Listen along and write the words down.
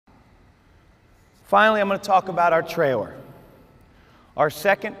Finally, I'm going to talk about our trailer. Our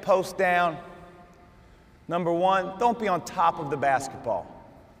second post down. Number one, don't be on top of the basketball.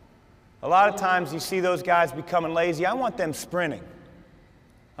 A lot of times you see those guys becoming lazy. I want them sprinting.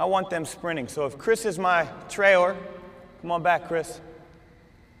 I want them sprinting. So if Chris is my trailer, come on back, Chris.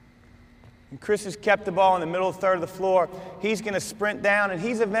 And Chris has kept the ball in the middle third of the floor. He's going to sprint down, and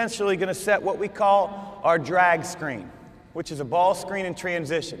he's eventually going to set what we call our drag screen, which is a ball screen in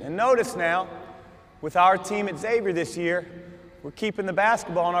transition. And notice now, with our team at Xavier this year, we're keeping the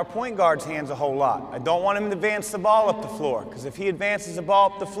basketball in our point guard's hands a whole lot. I don't want him to advance the ball up the floor, because if he advances the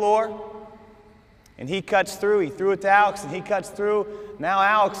ball up the floor and he cuts through, he threw it to Alex and he cuts through, now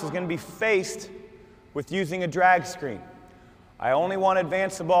Alex is going to be faced with using a drag screen. I only want to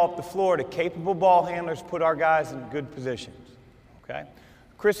advance the ball up the floor to capable ball handlers put our guys in good positions. Okay?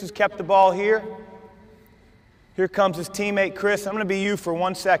 Chris has kept the ball here. Here comes his teammate, Chris. I'm going to be you for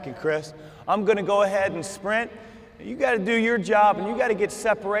 1 second, Chris. I'm going to go ahead and sprint. You got to do your job, and you got to get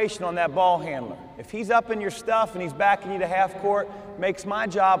separation on that ball handler. If he's up in your stuff and he's backing you to half court, it makes my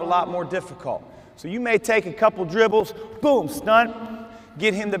job a lot more difficult. So you may take a couple dribbles, boom, stunt,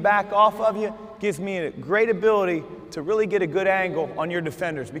 get him to back off of you. Gives me a great ability to really get a good angle on your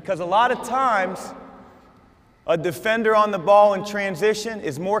defenders, because a lot of times a defender on the ball in transition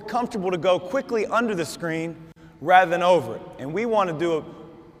is more comfortable to go quickly under the screen rather than over it. And we want to do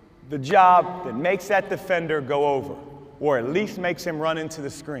the job that makes that defender go over, or at least makes him run into the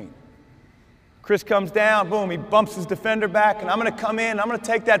screen. Chris comes down, boom, he bumps his defender back, and I'm going to come in, I'm going to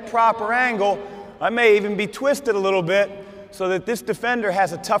take that proper angle. I may even be twisted a little bit so that this defender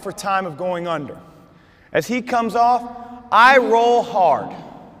has a tougher time of going under. As he comes off, I roll hard.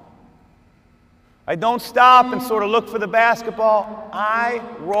 I don't stop and sort of look for the basketball. I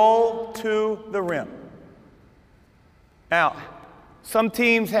roll to the rim. Now, some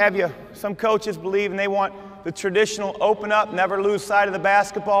teams have you, some coaches believe, and they want the traditional open up, never lose sight of the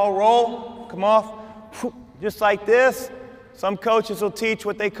basketball, roll, come off, just like this. Some coaches will teach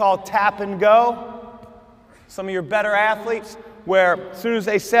what they call tap and go. Some of your better athletes, where as soon as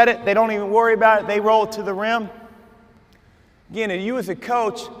they set it, they don't even worry about it, they roll it to the rim. Again, you as a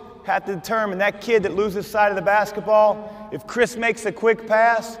coach have to determine that kid that loses sight of the basketball, if Chris makes a quick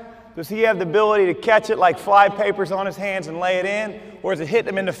pass, does he have the ability to catch it like fly papers on his hands and lay it in, or is it hitting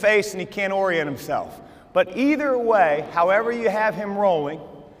him in the face and he can't orient himself? But either way, however you have him rolling,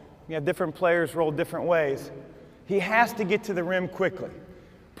 you have different players roll different ways, he has to get to the rim quickly.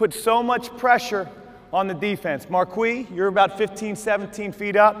 Put so much pressure on the defense. Marquis, you're about 15, 17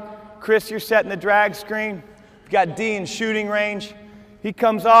 feet up. Chris, you're setting the drag screen. You've got D in shooting range. He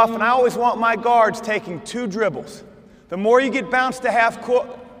comes off, and I always want my guards taking 2 dribbles. The more you get bounced to half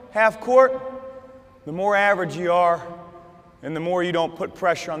court, the more average you are, and the more you don't put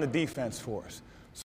pressure on the defense for us.